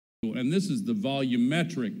And this is the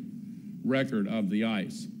volumetric record of the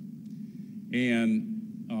ice.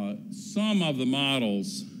 And some of the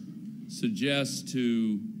models suggest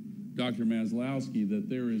to Dr. Maslowski that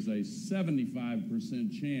there is a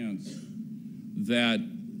 75% chance that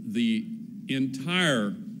the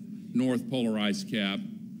entire North Polar ice cap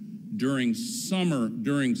during some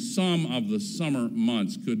of the summer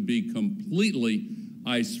months could be completely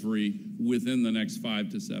ice-free within the next 5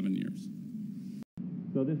 to 7 years.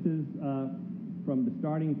 So this is from the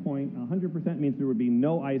starting point. 100% means there would be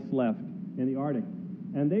no ice left in the Arctic.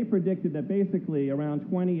 And they predicted that basically around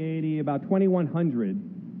 2080, about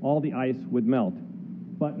 2100, all the ice would melt.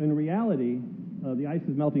 But in reality, the ice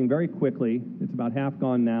is melting very quickly. It's about half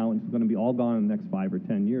gone now, and it's going to be all gone in the next 5 or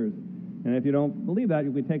 10 years. And if you don't believe that,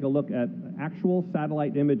 you could take a look at actual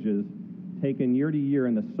satellite images taken year to year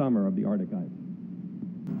in the summer of the Arctic ice.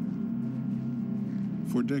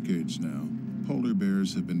 For decades now, polar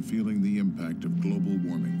bears have been feeling the impact of global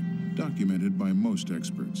warming, documented by most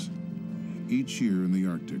experts. Each year in the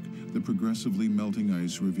Arctic, the progressively melting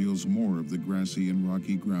ice reveals more of the grassy and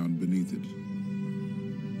rocky ground beneath it.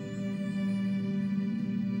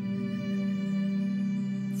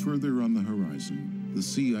 Further on the horizon, the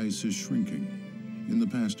sea ice is shrinking. In the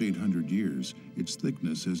past 800 years, its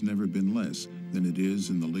thickness has never been less than it is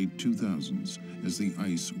in the late 2000s as the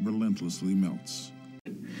ice relentlessly melts.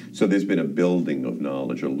 So there's been a building of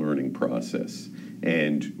knowledge, a learning process.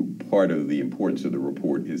 And part of the importance of the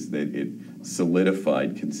report is that it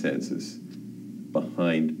solidified consensus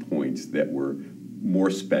behind points that were more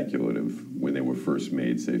speculative when they were first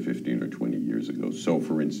made, say, 15 or 20 years ago. So,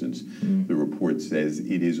 for instance, the report says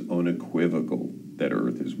it is unequivocal that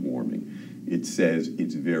Earth is warming. It says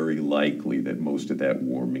it's very likely that most of that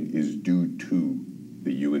warming is due to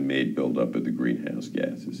the human-made buildup of the greenhouse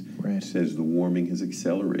gases. Right. It says the warming has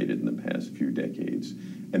accelerated in the past few decades,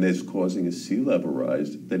 and that's causing a sea level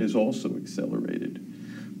rise that is also accelerated.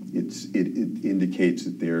 It indicates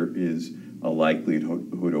that there is a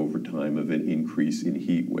likelihood over time of an increase in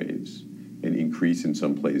heat waves, an increase in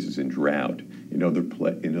some places in drought. In other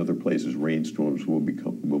places, rainstorms will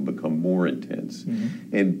become more intense.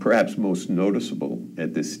 And perhaps most noticeable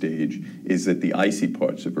at this stage is that the icy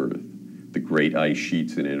parts of Earth, the great ice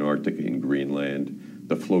sheets in Antarctica and Greenland,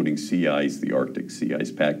 the floating sea ice, the Arctic sea ice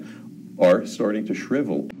pack, are starting to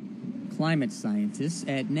shrivel. Climate scientists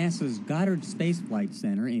at NASA's Goddard Space Flight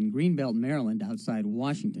Center in Greenbelt, Maryland, outside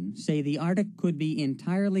Washington, say the Arctic could be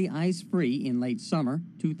entirely ice-free in late summer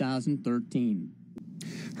 2013.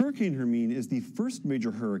 Hurricane Hermine is the first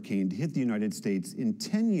major hurricane to hit the United States in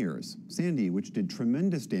 10 years. Sandy, which did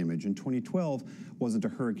tremendous damage in 2012, wasn't a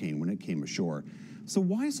hurricane when it came ashore. So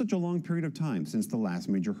why such a long period of time since the last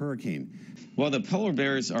major hurricane? Well, the polar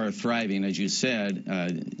bears are thriving, as you said.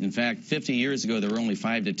 In fact, 50 years ago, there were only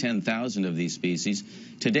 5,000 to 10,000 of these species.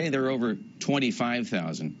 Today, there are over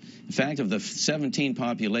 25,000. In fact, of the 17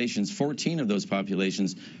 populations, 14 of those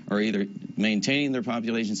populations are either maintaining their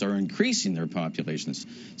populations or increasing their populations.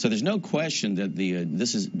 So there's no question that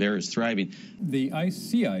this bear is thriving. The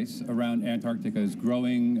sea ice around Antarctica is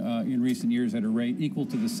growing in recent years at a rate equal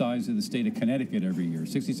to the size of the state of Connecticut every year,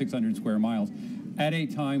 6,600 square miles, at a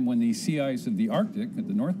time when the sea ice of the Arctic at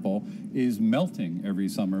the North Pole is melting every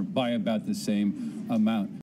summer by about the same amount.